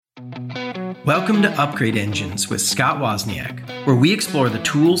Welcome to Upgrade Engines with Scott Wozniak, where we explore the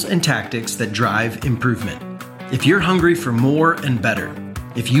tools and tactics that drive improvement. If you're hungry for more and better,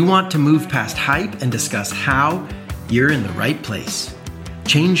 if you want to move past hype and discuss how, you're in the right place.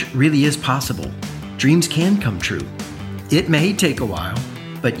 Change really is possible. Dreams can come true. It may take a while,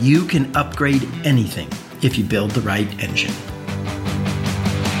 but you can upgrade anything if you build the right engine.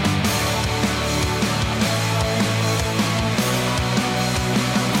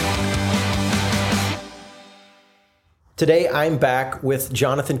 Today, I'm back with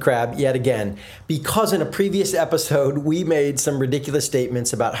Jonathan Crabb yet again, because in a previous episode, we made some ridiculous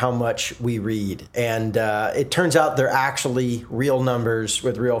statements about how much we read. And it turns out they're actually real numbers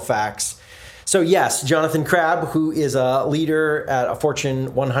with real facts. So yes, Jonathan Crabb, who is a leader at a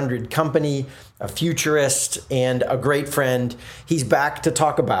Fortune 100 company, a futurist, and a great friend, he's back to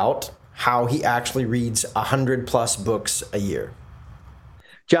talk about how he actually reads 100 plus books a year.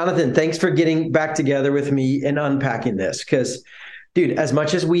 Jonathan, thanks for getting back together with me and unpacking this. Because, dude, as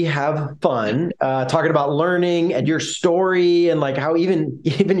much as we have fun talking about learning and your story and like how even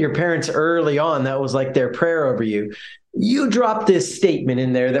your parents early on, that was like their prayer over you, you dropped this statement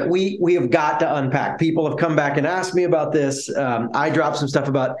in there that we have got to unpack. People have come back and asked me about this. I dropped some stuff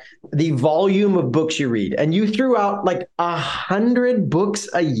about the volume of books you read, and you threw out like 100 books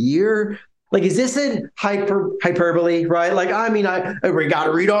a year. Like, is this a hyperbole, right? Like, I mean, we got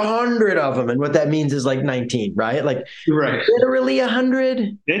to read 100 of them. And what that means is like 19, right? Like, right. Literally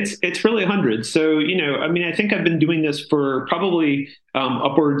 100? It's really 100. So, I mean, I think I've been doing this for probably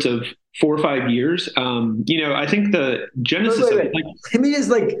upwards of 4 or 5 years. I think the genesis of it. Let me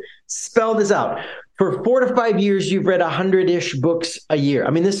just spell this out. For 4 to 5 years, you've read 100-ish books a year.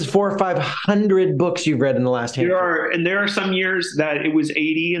 I mean, this is 400 or 500 books you've read in the last handful. There are some years that it was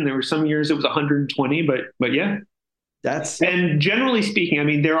 80, and there were some years it was 120. But yeah, and generally speaking, I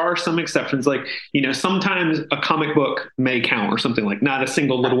mean, there are some exceptions. Like, sometimes a comic book may count or something, like not a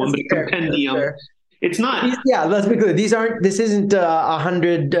single little one, but a compendium. It's not. Yeah, let's be clear. This isn't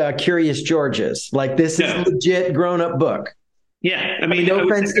 100 Curious Georges. Like, this is a legit grown-up book. Yeah, I mean, no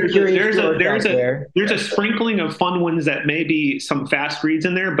offense to Curious George out there. There's a sprinkling of fun ones that may be some fast reads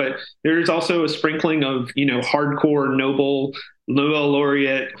in there, but there's also a sprinkling of hardcore Nobel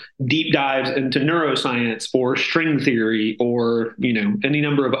laureate deep dives into neuroscience or string theory or any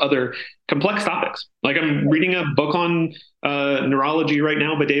number of other complex topics. Like, I'm reading a book on neurology right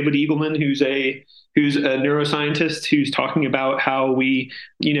now by David Eagleman, who's a neuroscientist who's talking about how the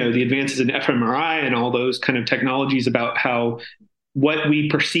advances in fMRI and all those kind of technologies about how what we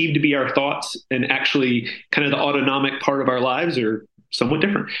perceive to be our thoughts and actually kind of the autonomic part of our lives are somewhat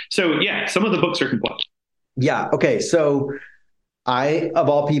different. So yeah, some of the books are complex. Yeah. Okay. So I, of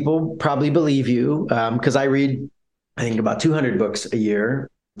all people, probably believe you because I read, I think, about 200 books a year.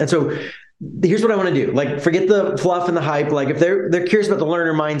 And so here's what I want to do. Like, forget the fluff and the hype. Like, if they're curious about the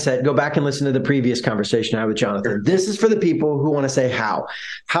learner mindset, go back and listen to the previous conversation I had with Jonathan. This is for the people who want to say how.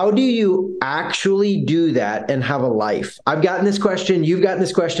 How do you actually do that and have a life? I've gotten this question. You've gotten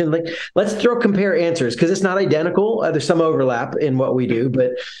this question. Like, let's compare answers, because it's not identical. There's some overlap in what we do,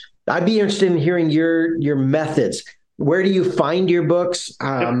 but I'd be interested in hearing your methods. Where do you find your books?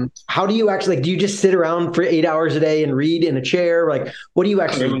 How do you actually, do you just sit around for 8 hours a day and read in a chair? Like, what do you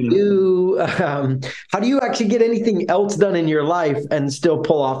actually do? How do you actually get anything else done in your life and still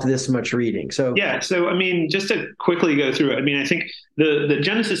pull off this much reading? So I mean, just to quickly go through it, I mean, I think the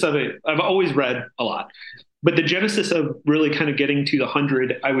genesis of it, I've always read a lot. But the genesis of really kind of getting to the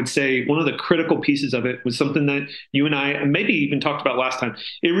 100, I would say one of the critical pieces of it was something that you and I maybe even talked about last time.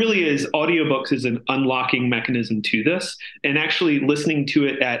 It really is, audiobooks is an unlocking mechanism to this, and actually listening to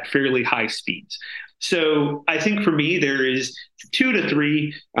it at fairly high speeds. So I think for me, there is 2 to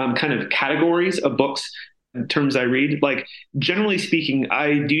 3 kind of categories of books in terms I read. Like, generally speaking,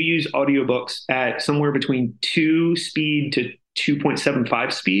 I do use audiobooks at somewhere between 2 speed to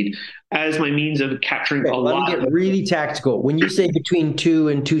 2.75 speed as my means of capturing a lot. Let me get really tactical. When you say between 2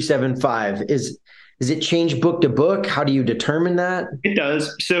 and 2.75, does it change book to book? How do you determine that? It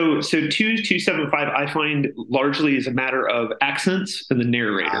does. So 2.75, I find largely is a matter of accents and the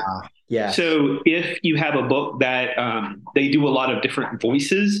narrator. Yeah. So if you have a book that they do a lot of different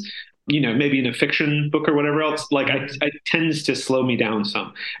voices, maybe in a fiction book or whatever else, like it tends to slow me down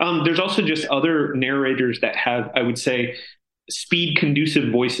some. There's also just other narrators that have, I would say, speed conducive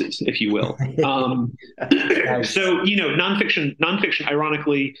voices, if you will. So, nonfiction,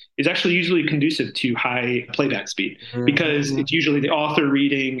 ironically, is actually usually conducive to high playback speed because it's usually the author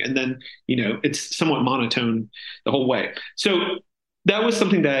reading, and then, it's somewhat monotone the whole way. So that was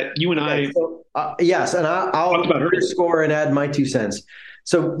something that you and I yes, and I'll underscore and add my 2 cents.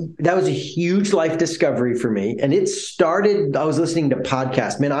 So that was a huge life discovery for me. And it started, I was listening to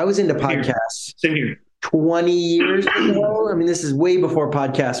podcasts. Man, I was into podcasts Same here. 20 years ago. I mean, this is way before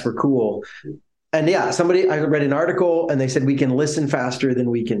podcasts were cool. And yeah, I read an article and they said we can listen faster than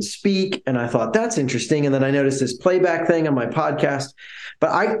we can speak. And I thought that's interesting. And then I noticed this playback thing on my podcast.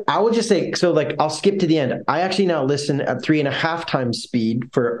 But I will just say, so like I'll skip to the end. I actually now listen at 3.5 times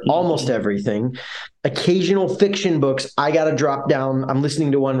speed for almost everything. Occasional fiction books, I got to drop down. I'm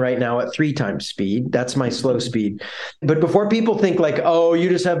listening to one right now at 3 times speed. That's my slow speed. But before people think like, oh, you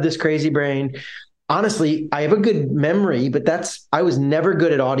just have this crazy brain. Honestly, I have a good memory, but I was never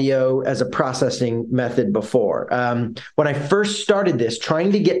good at audio as a processing method before. When I first started this,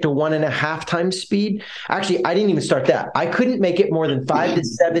 trying to get to 1.5 times speed, actually, I didn't even start that. I couldn't make it more than 5 to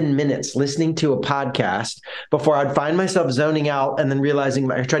 7 minutes listening to a podcast before I'd find myself zoning out and then realizing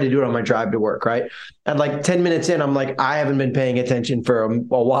I tried to do it on my drive to work, right? And like 10 minutes in, I'm like, I haven't been paying attention for a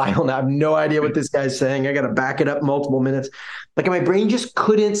while now. I have no idea what this guy's saying. I got to back it up multiple minutes. Like my brain just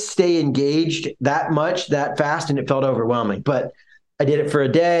couldn't stay engaged that much, that fast, and it felt overwhelming. But I did it for a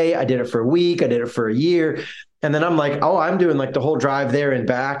day, I did it for a week, I did it for a year. And then I'm like, oh, I'm doing like the whole drive there and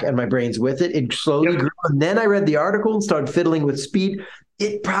back, and my brain's with it. It slowly grew. And then I read the article and started fiddling with speed.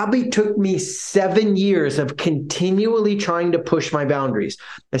 It probably took me 7 years of continually trying to push my boundaries.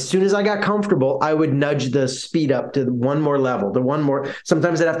 As soon as I got comfortable, I would nudge the speed up to one more level, to one more.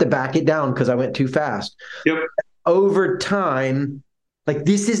 Sometimes I'd have to back it down because I went too fast. Yep. Over time, like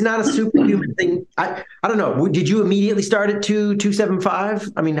this is not a superhuman thing. I don't know. Did you immediately start at 275?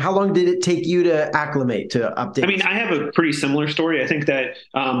 I mean, how long did it take you to acclimate to update? I mean, I have a pretty similar story. I think that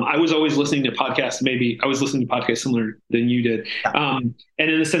I was always listening to podcasts. Maybe I was listening to podcasts similar than you did. Yeah.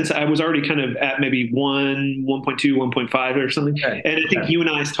 And in a sense, I was already kind of at maybe 1.2, 1.5 or something. Okay. And I think you and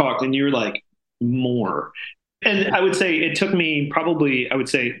I talked and you were like, more. And I would say it took me probably, I would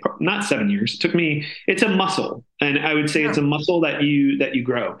say not 7 years. It took me, it's a muscle. And I would say it's a muscle that you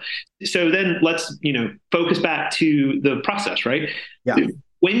grow. So then let's, focus back to the process, right? Yeah.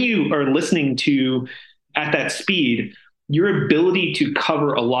 When you are listening to at that speed, your ability to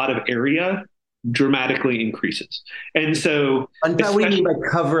cover a lot of area dramatically increases. And so what do you mean by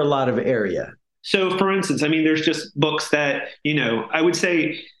cover a lot of area? So for instance, I mean, there's just books that, I would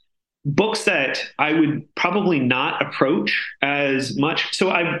say books that I would probably not approach as much. So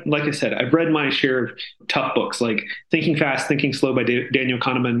like I said, I've read my share of tough books, like Thinking Fast, Thinking Slow by Daniel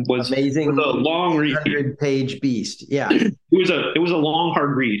Kahneman was amazing. Was a long read, 100-page beast. Yeah, it was a long,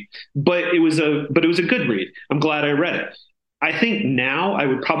 hard read, but it was a good read. I'm glad I read it. I think now I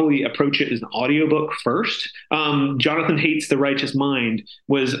would probably approach it as an audiobook first. Jonathan Haidt's The Righteous Mind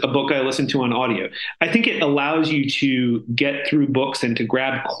was a book I listened to on audio. I think it allows you to get through books and to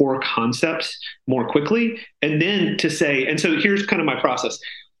grab core concepts more quickly. And then to say, and so here's kind of my process.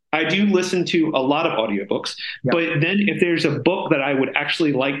 I do listen to a lot of audiobooks, but then if there's a book that I would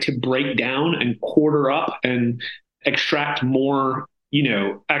actually like to break down and quarter up and extract more,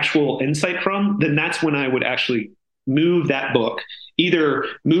 actual insight from, then that's when I would actually move that book, either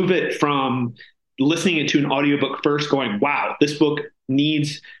move it from listening it to an audiobook first, going, wow, this book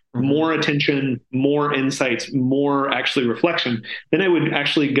needs more attention, more insights, more actually reflection. Then I would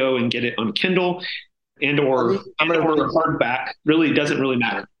actually go and get it on Kindle or hardback. Really doesn't really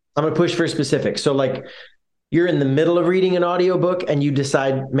matter. I'm going to push for specifics. So like you're in the middle of reading an audiobook and you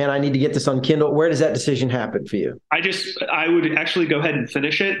decide, man, I need to get this on Kindle. Where does that decision happen for you? I would actually go ahead and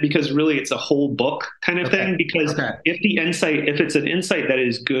finish it because really it's a whole book kind of thing. Because if it's an insight that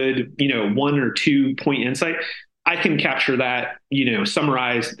is good, 1 or 2 point insight, I can capture that,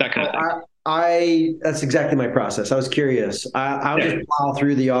 summarize that kind of thing. That's exactly my process. I was curious. I'll just plow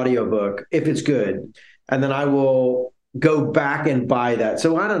through the audiobook if it's good, and then I will go back and buy that.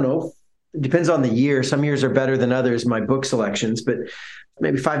 So I don't know. It depends on the year. Some years are better than others, my book selections, but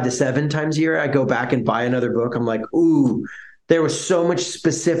maybe 5 to 7 times a year, I go back and buy another book. I'm like, ooh, there was so much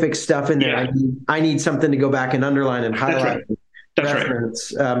specific stuff in there. Yeah. I need something to go back and underline and highlight. That's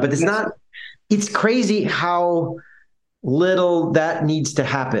reference. Right. But it's crazy how little that needs to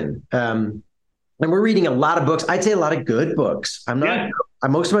happen. And we're reading a lot of books. I'd say a lot of good books.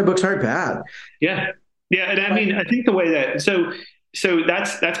 Most of my books aren't bad. Yeah. Yeah. And I mean, I think the way that, so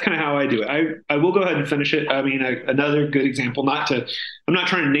that's kind of how I do it. I will go ahead and finish it. I mean, another good example, I'm not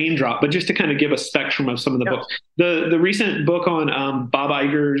trying to name drop, but just to kind of give a spectrum of some of the books. The recent book on Bob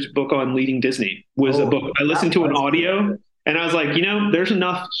Iger's book on leading Disney was a book I listened to an audio, and I was like, there's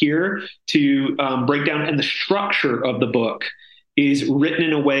enough here to break down, and the structure of the book is written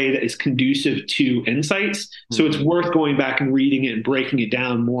in a way that is conducive to insights. So it's worth going back and reading it and breaking it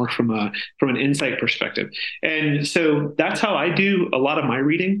down more from an insight perspective. And so that's how I do a lot of my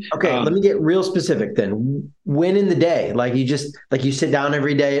reading. Okay, let me get real specific then. When in the day, like you sit down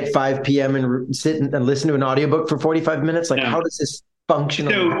every day at 5 p.m. and sit and listen to an audiobook for 45 minutes? Like, how does this function?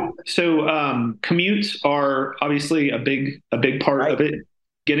 So commutes are obviously a big part of it.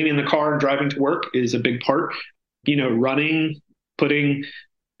 Getting in the car and driving to work is a big part. Running, putting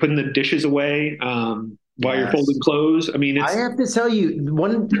the dishes away while you're folding clothes. I mean, I have to tell you,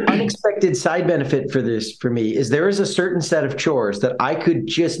 one unexpected side benefit for me is there is a certain set of chores that I could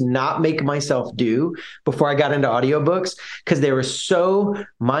just not make myself do before I got into audiobooks because they were so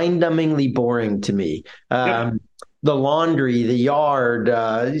mind-numbingly boring to me. The laundry, the yard,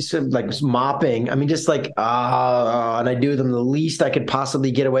 like mopping. I mean, just like, and I do them the least I could possibly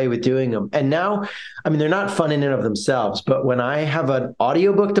get away with doing them. And now, I mean, they're not fun in and of themselves, but when I have an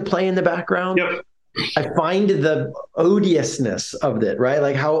audiobook to play in the background, I find the odiousness of it, right?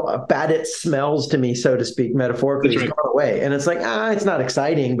 Like how bad it smells to me, so to speak, metaphorically, is gone away. And it's like, it's not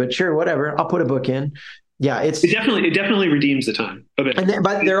exciting, but sure, whatever. I'll put a book in. Yeah, it definitely redeems the time of it.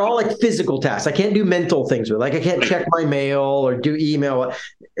 But they're all like physical tasks. I can't do mental things with. Like I can't check my mail or do email.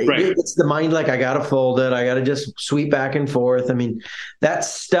 It's the mind. Like I gotta fold it. I gotta just sweep back and forth. I mean, that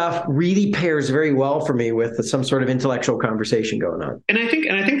stuff really pairs very well for me with some sort of intellectual conversation going on. And I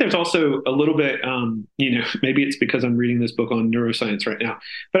think there's also a little bit, maybe it's because I'm reading this book on neuroscience right now,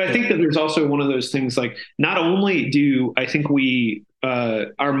 but I think that there's also one of those things like not only do I think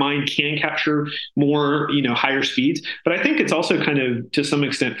our mind can capture more, higher speeds, but I think it's also kind of to some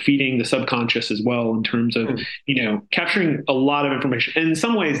extent feeding the subconscious as well in terms of, capturing a lot of information. And in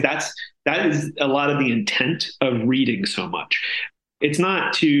some ways that is a lot of the intent of reading so much. It's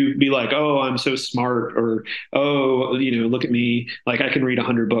not to be like, oh, I'm so smart or, oh, look at me, like I can read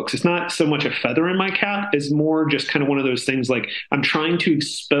 100 books. It's not so much a feather in my cap. It's more just kind of one of those things like I'm trying to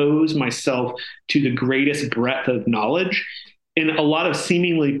expose myself to the greatest breadth of knowledge in a lot of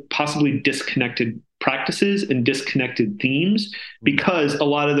seemingly possibly disconnected practices and disconnected themes, because a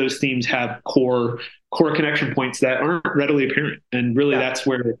lot of those themes have core connection points that aren't readily apparent. And really that's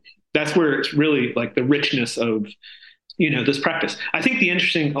where it's really like the richness of this practice. I think the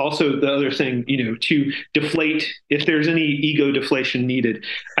other thing, to deflate, if there's any ego deflation needed,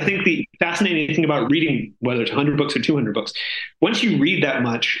 I think the fascinating thing about reading, whether it's 100 books or 200 books, once you read that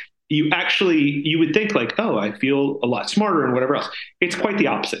much, you would think like, oh, I feel a lot smarter and whatever else. It's quite the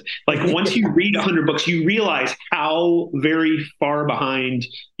opposite. Like once you read 100 books, you realize how very far behind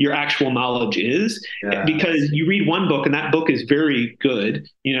your actual knowledge is, because you read one book and that book is very good.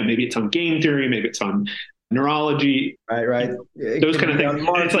 Maybe it's on game theory, maybe it's on neurology, right. Those kind of things.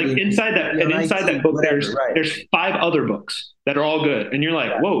 And it's like inside that book, there's 5 other books that are all good, and you're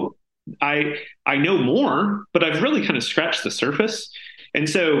like, whoa, I know more, but I've really kind of scratched the surface. And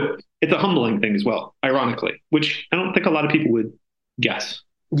so it's a humbling thing as well, ironically, which I don't think a lot of people would guess.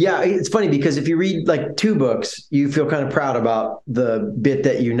 Yeah, it's funny because if you read like 2 books, you feel kind of proud about the bit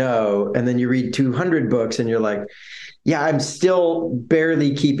that you know, and then you read 200 books and you're like, yeah, I'm still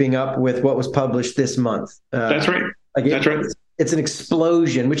barely keeping up with what was published this month. That's right. That's right. It's an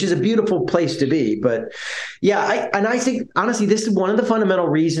explosion, which is a beautiful place to be. But yeah, I think, honestly, this is one of the fundamental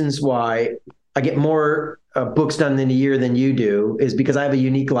reasons why I get more books done in a year than you do, is because I have a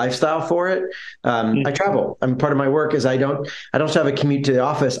unique lifestyle for it. I travel. Part of my work is I don't just have a commute to the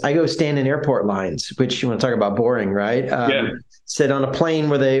office. I go stand in airport lines, which you want to talk about boring, right? Sit on a plane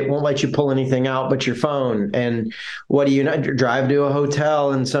where they won't let you pull anything out but your phone. And what do you know? Drive to a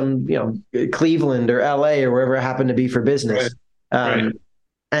hotel in some, Cleveland or LA or wherever I happen to be for business. Right.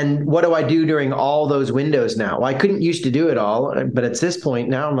 And what do I do during all those windows now? Well, I couldn't used to do it all, but at this point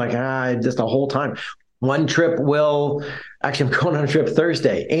now I'm like, just the whole time. One trip I'm going on a trip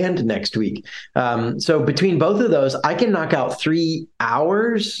Thursday and next week. So between both of those, I can knock out 3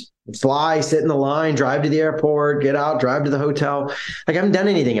 hours, fly, sit in the line, drive to the airport, get out, drive to the hotel. Like I haven't done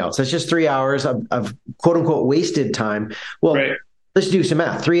anything else. That's just 3 hours of quote unquote wasted time. Well, let's do some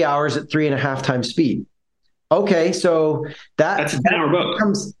math. 3 hours at 3.5 times speed. Okay, so that's a 10-hour book.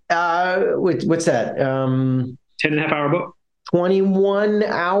 Becomes, what's that? 10.5-hour book. 21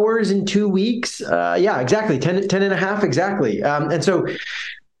 hours in 2 weeks. Yeah, exactly. 10 and a half. Exactly. And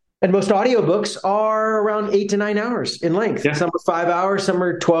most audiobooks are around 8 to 9 hours in length. Yeah. Some are 5 hours, some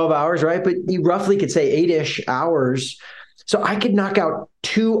are 12 hours, right? But you roughly could say 8-ish hours. So I could knock out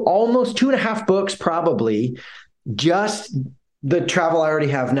almost 2.5 books, probably just the travel I already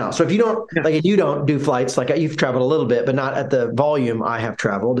have now. So if you don't, you don't do flights, like you've traveled a little bit, but not at the volume I have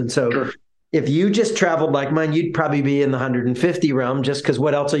traveled. And so if you just traveled like mine, you'd probably be in the 150 realm, just because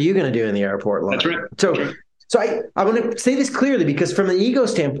what else are you going to do in the airport line? That's right. So, That's right. so I want to say this clearly, because from an ego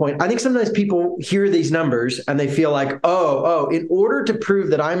standpoint, I think sometimes people hear these numbers and they feel like, in order to prove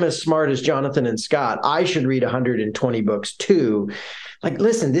that I'm as smart as Jonathan and Scott, I should read 120 books too. Like,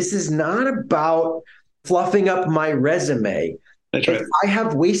 listen, this is not about fluffing up my resume. That's right. I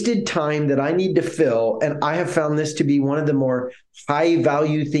have wasted time that I need to fill, and I have found this to be one of the more high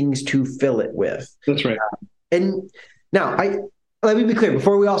value things to fill it with. That's right. And now let me be clear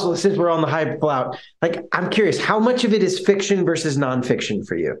before we also, since we're on the high out, like, I'm curious, how much of it is fiction versus nonfiction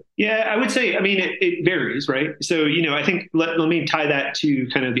for you? Yeah, I would say, I mean, it varies, right? So, I think let me tie that to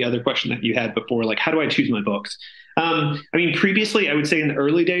kind of the other question that you had before, like, how do I choose my books? I mean, previously, I would say in the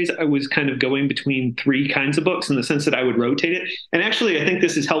early days, I was kind of going between three kinds of books in the sense that I would rotate it. And actually, I think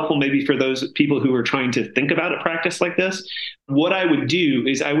this is helpful maybe for those people who are trying to think about a practice like this. What I would do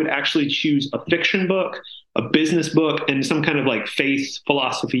is I would actually choose a fiction book, a business book, and some kind of like faith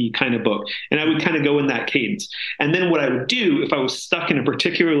philosophy kind of book. And I would kind of go in that cadence. And then what I would do if I was stuck in a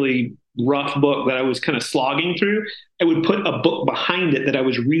particularly rough book that I was kind of slogging through, I would put a book behind it that I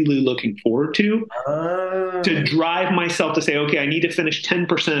was really looking forward to drive myself to say, okay, I need to finish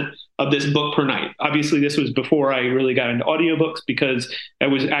 10% of this book per night. Obviously, this was before I really got into audiobooks, because I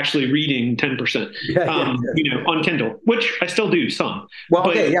was actually reading 10%, on Kindle, which I still do some. Well,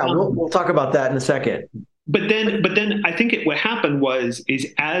 okay, yeah, we'll talk about that in a second. But then I think what happened is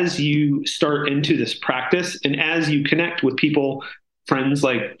as you start into this practice and as you connect with people, friends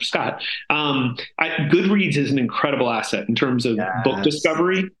like Scott, Goodreads is an incredible asset in terms of book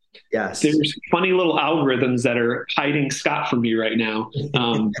discovery. Yes. There's funny little algorithms that are hiding Scott from me right now.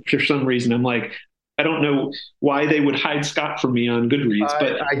 For some reason, I'm like, I don't know why they would hide Scott from me on Goodreads,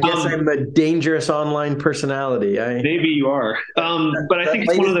 but I guess I'm a dangerous online personality. Maybe you are. But I think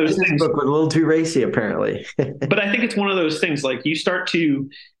it's one of those things. Book was a little too racy, apparently. But I think it's one of those things, like as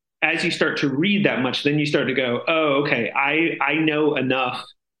you start to read that much, then you start to go, oh, okay, I know enough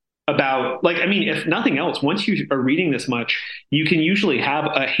about, like, I mean, if nothing else, once you are reading this much, you can usually have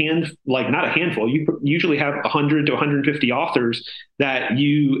not a handful, you usually have 100 to 150 authors that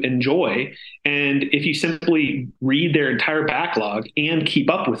you enjoy. And if you simply read their entire backlog and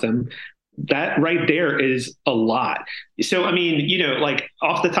keep up with them, that right there is a lot. So, I mean, like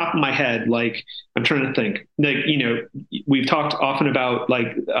off the top of my head, like I'm trying to think, like, we've talked often about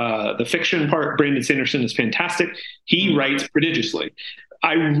like the fiction part. Brandon Sanderson is fantastic. He writes prodigiously.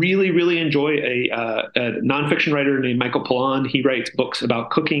 I really, really enjoy a nonfiction writer named Michael Pollan. He writes books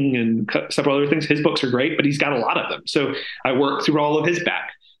about cooking and several other things. His books are great, but he's got a lot of them. So I work through all of his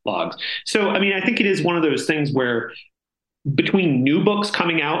backlogs. So, I mean, I think it is one of those things where between new books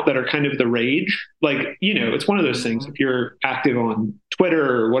coming out that are kind of the rage, like, it's one of those things. If you're active on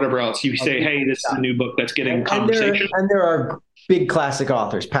Twitter or whatever else, you say, hey, this is a new book that's getting conversation. And there are big classic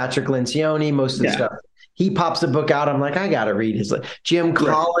authors, Patrick Lencioni, most of the stuff. He pops a book out. I'm like, I got to read his. Jim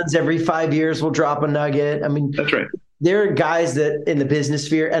Collins every 5 years will drop a nugget. I mean, that's right. There are guys that in the business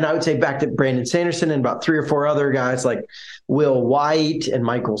sphere, and I would say back to Brandon Sanderson and about 3 or 4 other guys like Will White and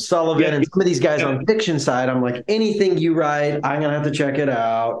Michael Sullivan and some of these guys on the fiction side. I'm like, anything you write, I'm going to have to check it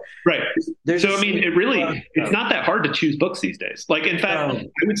out. Right. So, I mean, it's not that hard to choose books these days. Like, in fact,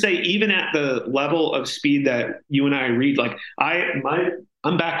 I would say even at the level of speed that you and I read, like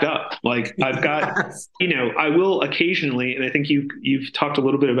I'm backed up. Like I've got, I will occasionally, and I think you've talked a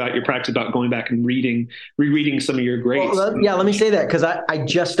little bit about your practice about going back and rereading some of your greats. Well, let me say that because I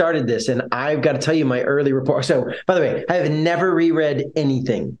just started this and I've got to tell you my early report. So by the way, I have never reread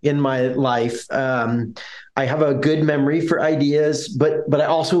anything in my life. I have a good memory for ideas, but I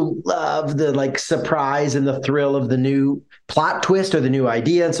also love the like surprise and the thrill of the new plot twist or the new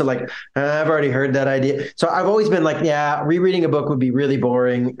idea. And so like, I've already heard that idea. So I've always been like, rereading a book would be really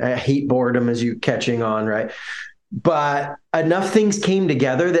boring. I hate boredom, as you catching on, right? But enough things came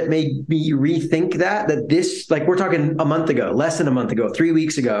together that made me rethink that this, like we're talking a month ago, less than a month ago, 3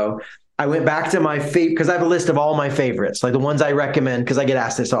 weeks ago, I went back to my favorite because I have a list of all my favorites, like the ones I recommend, because I get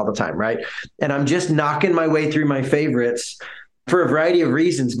asked this all the time, right? And I'm just knocking my way through my favorites for a variety of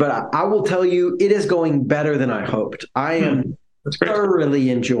reasons. But I will tell you, it is going better than I hoped. I am thoroughly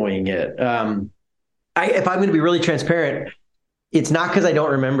enjoying it. If I'm going to be really transparent, it's not because I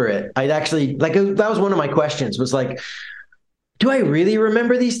don't remember it. I'd actually, like, that was one of my questions was like, do I really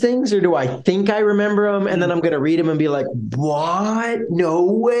remember these things or do I think I remember them? And then I'm going to read them and be like, what? No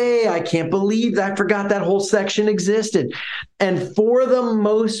way. I can't believe I forgot that whole section existed. And for the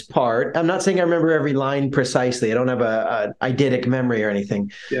most part, I'm not saying I remember every line precisely. I don't have a eidetic memory or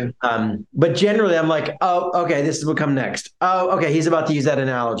anything. Yeah. But generally I'm like, oh, okay, this will come next. Oh, okay. He's about to use that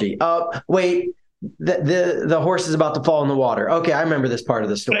analogy. Oh, wait. The horse is about to fall in the water. Okay, I remember this part of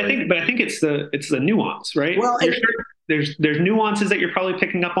the story. But I think it's the nuance, right? Well, there's nuances that you're probably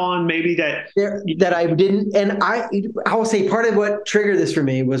picking up on, maybe that I didn't. And I will say part of what triggered this for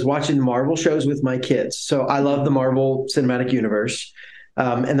me was watching Marvel shows with my kids. So I love the Marvel Cinematic Universe.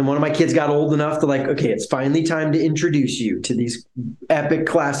 And then one of my kids got old enough to like, okay, it's finally time to introduce you to these epic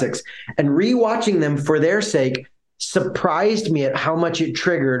classics. And rewatching them for their sake surprised me at how much it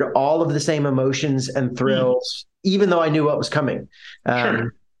triggered all of the same emotions and thrills, even though I knew what was coming.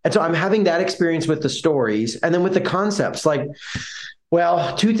 Sure. And so I'm having that experience with the stories and then with the concepts. Like,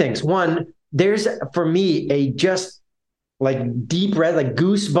 well, two things. One, there's for me a just like deep red, like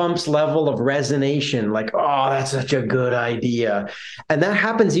goosebumps level of resonation. Like, oh, that's such a good idea. And that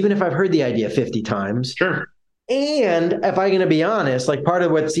happens even if I've heard the idea 50 times. Sure. And if I'm going to be honest, like part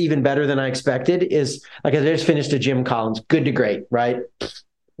of what's even better than I expected is like I just finished a Jim Collins, Good to Great, right?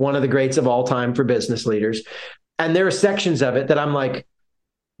 One of the greats of all time for business leaders. And there are sections of it that I'm like,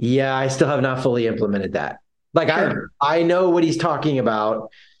 yeah, I still have not fully implemented that. Like sure. I know what he's talking about.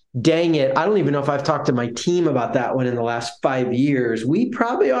 Dang it. I don't even know if I've talked to my team about that one in the last 5 years. We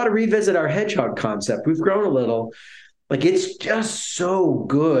probably ought to revisit our hedgehog concept. We've grown a little. Like it's just so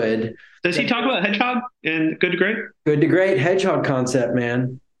good. Does he talk about hedgehog in Good to Great? Good to Great hedgehog concept,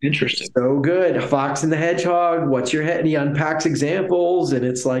 man. Interesting. It's so good. Fox and the Hedgehog. What's your head? And he unpacks examples, and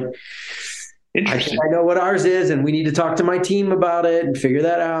it's like, interesting. I know what ours is, and we need to talk to my team about it and figure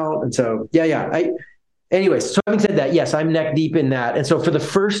that out. And so, yeah. Anyways, so having said that, yes, I'm neck deep in that. And so for the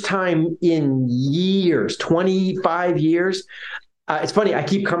first time in years, 25 years, it's funny. I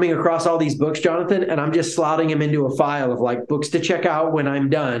keep coming across all these books, Jonathan, and I'm just slotting them into a file of like books to check out when I'm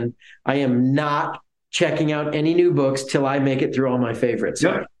done. I am not checking out any new books till I make it through all my favorites.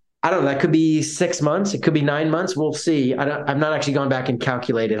 Yep. I don't know. That could be 6 months. It could be 9 months. We'll see. I've not actually gone back and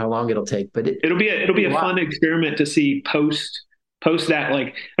calculated how long it'll take, but it'll be a fun experiment to see post that.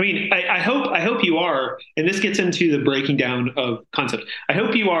 Like, I mean, I hope you are, and this gets into the breaking down of concepts. I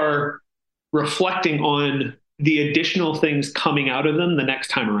hope you are reflecting on the additional things coming out of them the next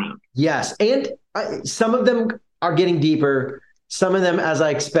time around. Yes. And some of them are getting deeper. Some of them, as I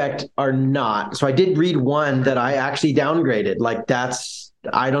expect, are not. So I did read one that I actually downgraded. Like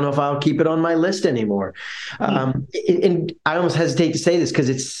I don't know if I'll keep it on my list anymore. And I almost hesitate to say this because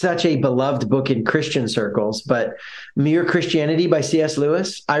it's such a beloved book in Christian circles, but Mere Christianity by C.S.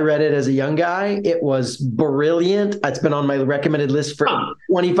 Lewis. I read it as a young guy. It was brilliant. It's been on my recommended list for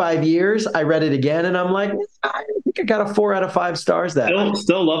 25 years. I read it again and I'm like, I think I got a 4 out of 5 stars.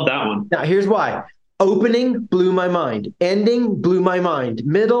 Still love that one. Now, here's why. Opening blew my mind. Ending blew my mind.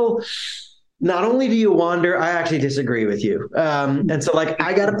 Middle, not only do you wander, I actually disagree with you. And so like,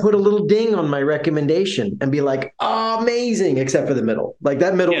 I got to put a little ding on my recommendation and be like, oh, amazing, except for the middle. Like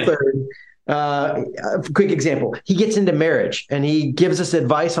that middle third. Quick example. He gets into marriage and he gives us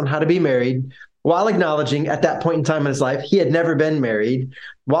advice on how to be married while acknowledging at that point in time in his life, he had never been married,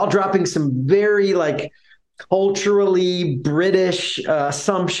 while dropping some very like culturally British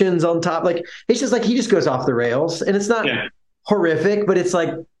assumptions on top. Like, it's just like, he just goes off the rails and it's not horrific, but it's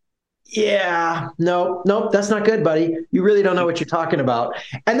like, yeah, nope, that's not good, buddy. You really don't know what you're talking about.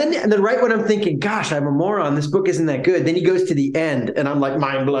 And then right when I'm thinking, gosh, I'm a moron, this book isn't that good, then he goes to the end and I'm like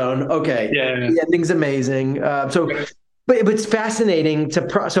mind blown. Okay. The ending's amazing. But it's fascinating so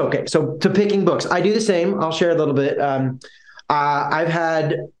to picking books. I do the same. I'll share a little bit. I've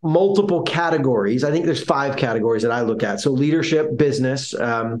had multiple categories. I think there's 5 categories that I look at. So leadership, business,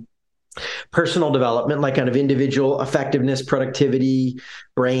 personal development, like kind of individual effectiveness, productivity,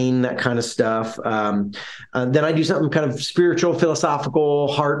 brain, that kind of stuff. Then I do something kind of spiritual,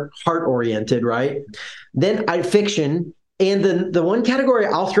 philosophical, heart oriented, right? Then fiction. And then the one category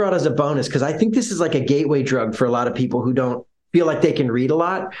I'll throw out as a bonus, because I think this is like a gateway drug for a lot of people who don't feel like they can read a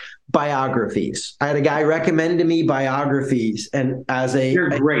lot. Biographies. I had a guy recommend to me biographies, and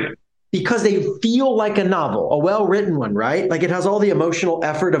they're great. Because they feel like a novel, a well-written one, right? Like it has all the emotional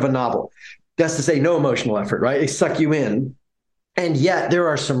effort of a novel. That's to say no emotional effort, right? They suck you in. And yet there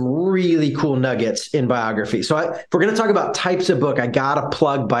are some really cool nuggets in biography. So if we're going to talk about types of book, I got to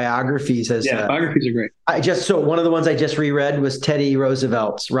plug biographies. Biographies are great. So one of the ones I just reread was Teddy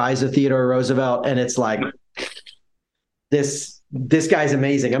Roosevelt's Rise of Theodore Roosevelt. And it's like, this guy's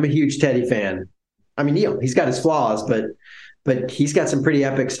amazing. I'm a huge Teddy fan. I mean, he's got his flaws, but but he's got some pretty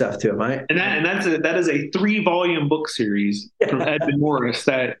epic stuff to him. That is a 3-volume book series from Edmund Morris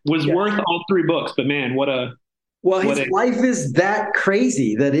that was worth all 3 books. But man, his life is that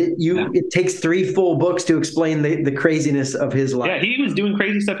crazy that it takes 3 full books to explain the craziness of his life. Yeah, he was doing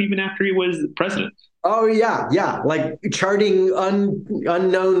crazy stuff even after he was president. Oh yeah, like charting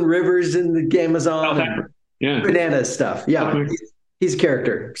unknown rivers in the Amazon, banana stuff. Yeah, he's a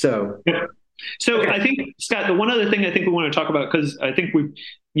character. So. Yeah. So I think, Scott, the one other thing I think we want to talk about, because I think we've,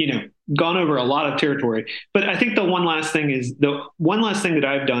 gone over a lot of territory, but I think the one last thing that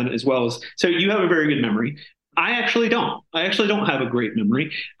I've done as well is, so you have a very good memory. I actually don't have a great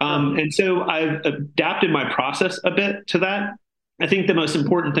memory. And so I've adapted my process a bit to that. I think the most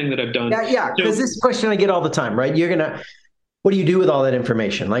important thing that I've done. Yeah. Because this question I get all the time, right? What do you do with all that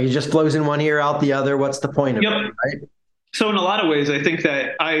information? Like, it just flows in one ear, out the other. What's the point of it, right? So in a lot of ways, I think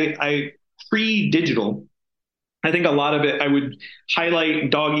that I pre-digital, I think a lot of it I would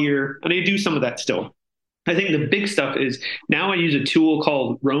highlight dog ear, and I do some of that still. I think the big stuff is now I use a tool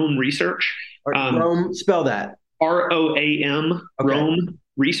called Roam Research. Roam, spell that. ROAM, okay. Roam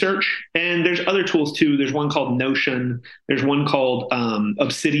Research. And there's other tools too. There's one called Notion. There's one called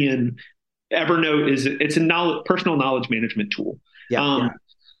Obsidian. Evernote it's a personal knowledge management tool. Yeah.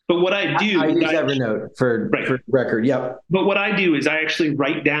 But what I do, I use Evernote for record. Yep. But what I do is I actually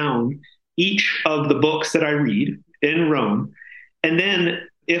write down each of the books that I read in Roam. And then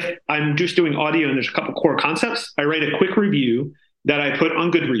if I'm just doing audio and there's a couple core concepts, I write a quick review that I put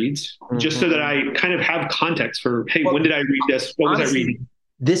on Goodreads, just so that I kind of have context for, hey, when did I read this? What was I reading?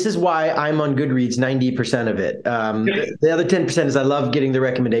 This is why I'm on Goodreads 90% of it. The other 10% is I love getting the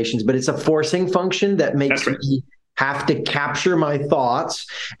recommendations, but it's a forcing function that makes me have to capture my thoughts.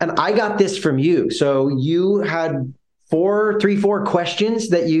 And I got this from you. So you had 4 questions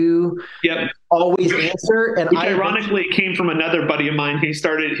that you always answer. And which ironically came from another buddy of mine he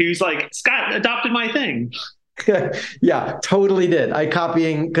was like, Scott adopted my thing. Yeah, totally did. I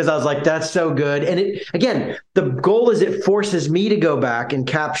copying because I was like, that's so good. And the goal is it forces me to go back and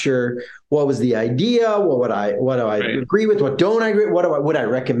capture what was the idea, what do I agree with, what don't I agree, would I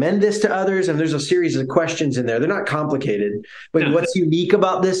recommend this to others? And there's a series of questions in there. They're not complicated, but what's unique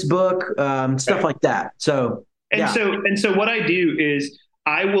about this book, stuff like that. So so what I do is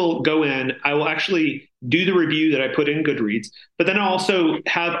I will go in, I will actually do the review that I put in Goodreads, but then I also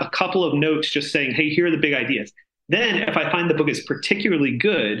have a couple of notes just saying, hey, here are the big ideas. Then if I find the book is particularly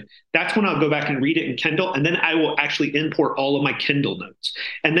good, that's when I'll go back and read it in Kindle. And then I will actually import all of my Kindle notes,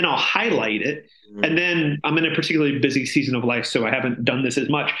 and then I'll highlight it. And then I'm in a particularly busy season of life, so I haven't done this as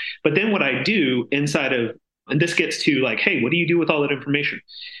much. But then what I do inside of, and this gets to like, hey, what do you do with all that information?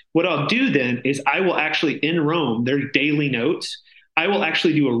 What I'll do then is I will actually in Roam, their daily notes, I will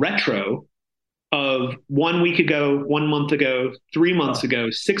actually do a retro of 1 week ago, 1 month ago, 3 months ago,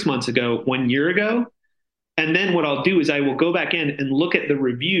 6 months ago, 1 year ago. And then what I'll do is I will go back in and look at the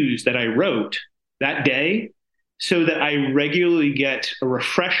reviews that I wrote that day so that I regularly get a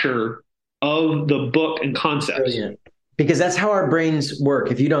refresher of the book and concepts. Brilliant. Because that's how our brains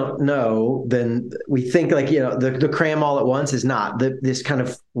work. If you don't know, then we think like, the cram all at once is not. This kind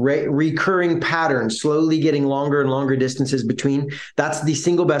of recurring pattern, slowly getting longer and longer distances between, that's the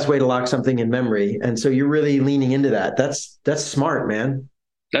single best way to lock something in memory. And so you're really leaning into that. That's smart, man.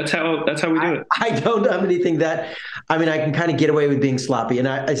 That's how we do it. I don't have anything I can kind of get away with being sloppy.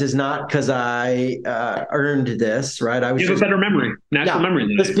 And this is not because I earned this, right? You have a better memory, natural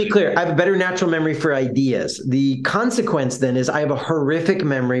memory. Let's be clear. I have a better natural memory for ideas. The consequence then is I have a horrific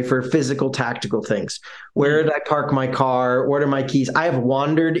memory for physical, tactical things. Where did I park my car? What are my keys? I have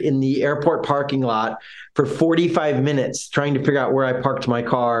wandered in the airport parking lot for 45 minutes trying to figure out where I parked my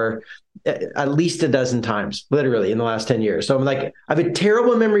car at least a dozen times, literally in the last 10 years. So I'm like, I have a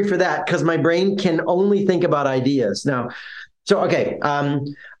terrible memory for that because my brain can only think about ideas now. So, okay.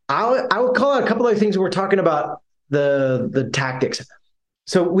 I would call out a couple other things when we're talking about the tactics.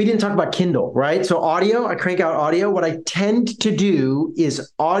 So we didn't talk about Kindle, right? So audio, I crank out audio. What I tend to do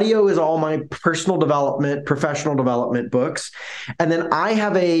is audio is all my personal development, professional development books. And then I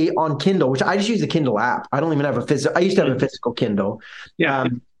have on Kindle, which I just use the Kindle app. I don't even have I used to have a physical Kindle. Yeah.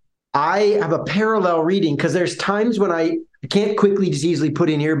 I have a parallel reading because there's times when I can't quickly just easily put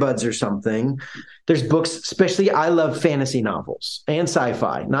in earbuds or something. There's books, especially I love fantasy novels and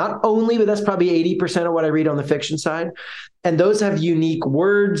sci-fi, not only, but that's probably 80% of what I read on the fiction side. And those have unique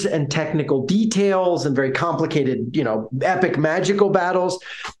words and technical details and very complicated, epic magical battles.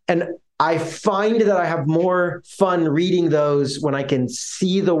 And I find that I have more fun reading those when I can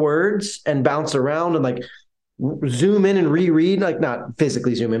see the words and bounce around and like zoom in and reread, like not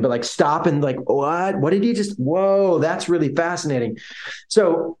physically zoom in, but like stop and like, what did you just, whoa, that's really fascinating.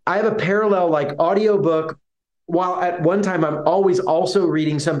 So I have a parallel like audiobook, while at one time I'm always also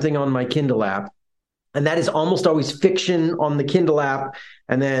reading something on my Kindle app. And that is almost always fiction on the Kindle app.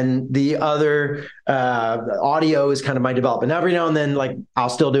 And then the other audio is kind of my development. Every now and then, like I'll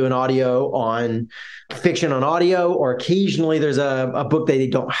still do an audio on fiction on audio, or occasionally there's a book that they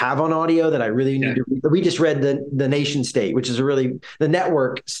don't have on audio that I really need to read. We just read the Nation State, which is the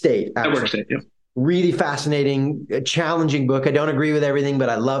Network State. Actually. Network State, yeah. Really fascinating, challenging book. I don't agree with everything, but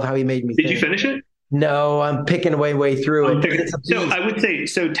I love how he made me think. Did you finish it? No, I'm picking way through it. So I would say,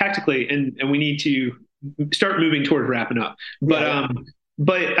 so tactically, and we need to start moving toward wrapping up.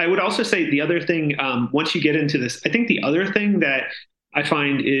 But I would also say the other thing, once you get into this, I think the other thing that I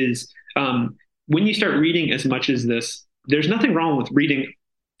find is when you start reading as much as this, there's nothing wrong with reading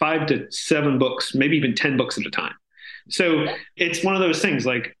 5 to 7 books, maybe even 10 books at a time. So it's one of those things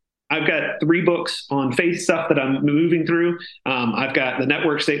like, I've got 3 books on faith stuff that I'm moving through. I've got the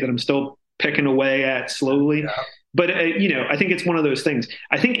Network State that I'm still picking away at slowly. Yeah. But, I think it's one of those things.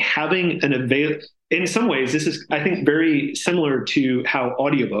 I think having in some ways, this is, I think, very similar to how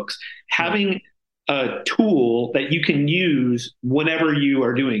audiobooks, having a tool that you can use whenever you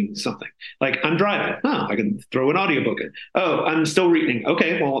are doing something. Like I'm driving. Oh, I can throw an audiobook in. Oh, I'm still reading.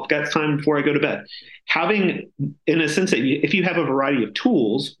 Okay, well, I've got time before I go to bed. Having, in a sense that if you have a variety of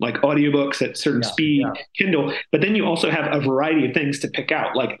tools, like audiobooks at certain speed, Kindle, but then you also have a variety of things to pick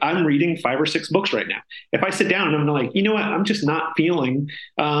out. Like I'm reading 5 or 6 books right now. If I sit down and I'm like, you know what, I'm just not feeling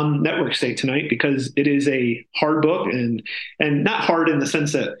Network State tonight because it is a hard book and not hard in the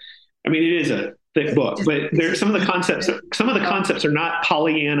sense that, I mean, it is a thick book, but there's some of the concepts are not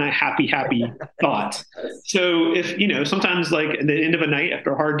Pollyanna happy thoughts. So if sometimes like at the end of a night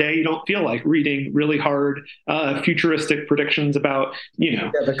after a hard day, you don't feel like reading really hard futuristic predictions about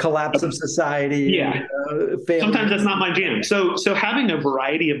the collapse of society. Yeah, sometimes that's not my jam. So having a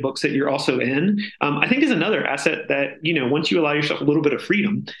variety of books that you're also in, I think is another asset that once you allow yourself a little bit of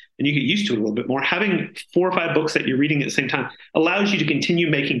freedom and you get used to it a little bit more, having 4 or 5 books that you're reading at the same time allows you to continue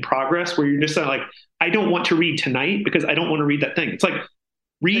making progress where you're just like, I don't want to read tonight because I don't want to read that thing. It's like,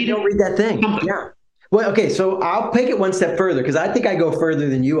 don't read that thing. Something. Yeah. Well, okay. So I'll take it one step further because I think I go further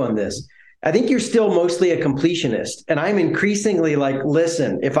than you on this. I think you're still mostly a completionist. And I'm increasingly like,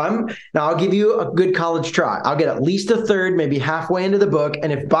 listen, now I'll give you a good college try. I'll get at least a third, maybe halfway into the book.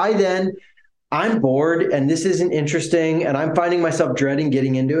 And if by then I'm bored and this isn't interesting and I'm finding myself dreading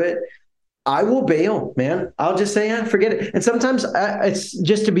getting into it, I will bail, man. I'll just say, forget it. And sometimes it's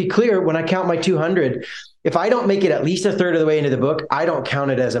just to be clear, when I count my 200, if I don't make it at least a third of the way into the book, I don't count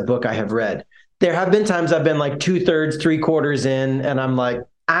it as a book I have read. There have been times I've been like 2/3, 3/4 in, and I'm like,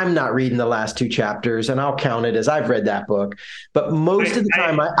 I'm not reading the last 2 chapters, and I'll count it as I've read that book. But most of the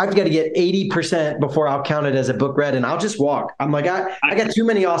time, I've got to get 80% before I'll count it as a book read, and I'll just walk. I'm like, I got too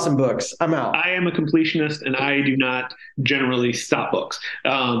many awesome books. I'm out. I am a completionist, and I do not generally stop books.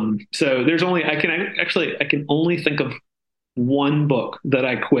 So there's only I can only think of 1 book that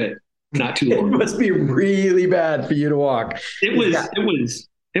I quit not too long ago. It must be really bad for you to walk.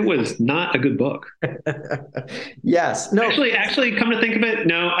 It was not a good book. Yes. No. Actually, come to think of it,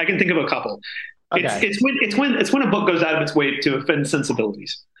 no, I can think of a couple. Okay. It's when a book goes out of its way to offend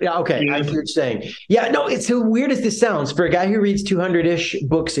sensibilities. Yeah. Okay. I see what you're saying. Yeah. No. It's so weird as this sounds for a guy who reads 200-ish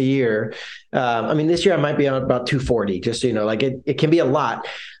books a year. I mean, this year I might be on about 240. Just so you know, like it can be a lot.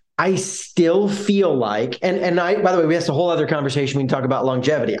 I still feel like, and I, by the way, that's a whole other conversation. We can talk about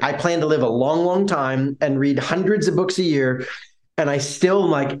longevity. I plan to live a long time and read hundreds of books a year. And I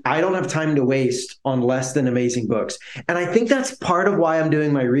still I don't have time to waste on less than amazing books. And I think that's part of why I'm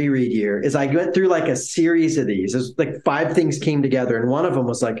doing my reread year is I went through like a series of these. There's like 5 things came together. And one of them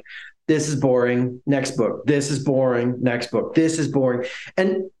was like, this is boring. Next book. This is boring. Next book. This is boring.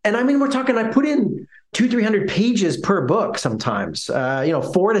 And I mean, we're talking, I put in 200-300 pages per book sometimes,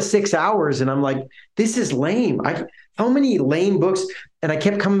 4 to 6 hours. And I'm like, this is lame. How many lame books? And I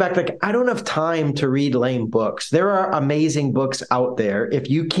kept coming back like, I don't have time to read lame books. There are amazing books out there. If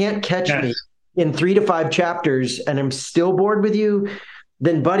you can't catch me in 3 to 5 chapters and I'm still bored with you,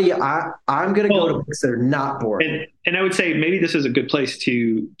 then buddy, I'm going to go to books that are not boring. And I would say maybe this is a good place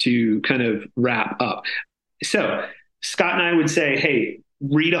to kind of wrap up. So Scott and I would say, hey,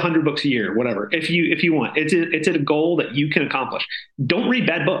 read 100 books a year, whatever. If you want, it's a goal that you can accomplish. Don't read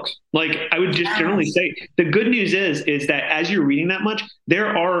bad books. Like I would just generally say, the good news is that as you're reading that much, there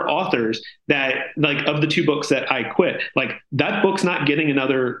are authors that, like, of the 2 books that I quit, like that book's not getting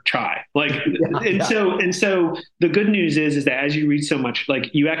another try. Like, so the good news is that as you read so much,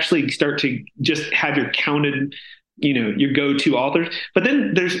 like you actually start to just have your counted, your go-to authors. But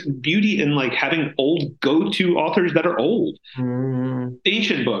then there's beauty in like having old go-to authors that are old,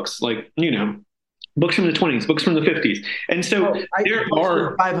 ancient books, like, books from the 20s, books from the 50s. And so there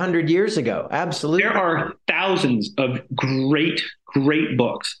are 500 years ago. Absolutely. There are thousands of great, great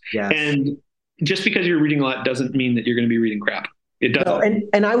books. Yes. And just because you're reading a lot doesn't mean that you're going to be reading crap. It doesn't. No,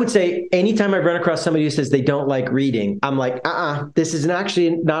 and I would say anytime I've run across somebody who says they don't like reading, I'm like, this is actually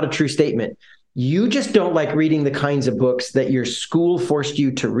not a true statement. You just don't like reading the kinds of books that your school forced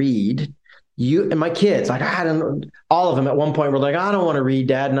you to read. You and my kids, like, all of them at one point were like, I don't want to read,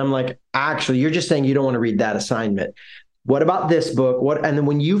 Dad. And I'm like, actually, you're just saying you don't want to read that assignment. What about this book? And then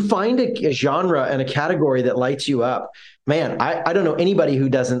when you find a genre and a category that lights you up, man, I don't know anybody who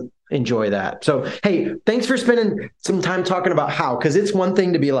doesn't enjoy that. So, hey, thanks for spending some time talking about how, because it's one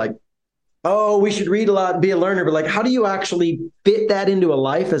thing to be like, oh, we should read a lot and be a learner, but like, how do you actually fit that into a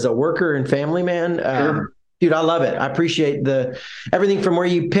life as a worker and family man? Sure. Dude, I love it. I appreciate everything from where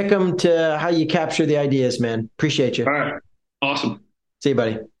you pick them to how you capture the ideas, man. Appreciate you. All right. Awesome. See you,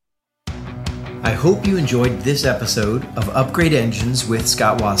 buddy. I hope you enjoyed this episode of Upgrade Engines with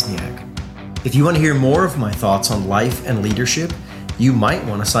Scott Wozniak. If you want to hear more of my thoughts on life and leadership, you might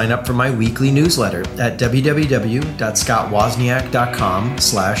want to sign up for my weekly newsletter at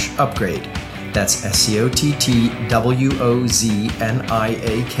www.scottwozniak.com/upgrade. That's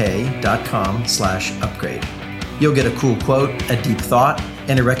SCOTTWOZNIAK.com/upgrade. You'll get a cool quote, a deep thought,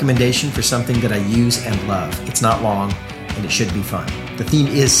 and a recommendation for something that I use and love. It's not long, and it should be fun. The theme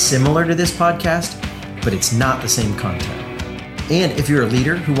is similar to this podcast, but it's not the same content. And if you're a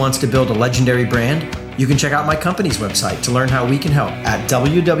leader who wants to build a legendary brand, you can check out my company's website to learn how we can help at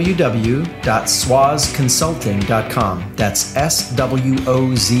www.swozconsulting.com. That's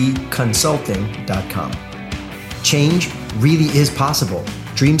SWOZconsulting.com. Change really is possible.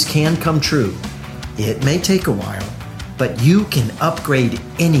 Dreams can come true. It may take a while, but you can upgrade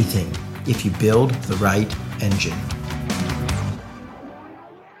anything if you build the right engine.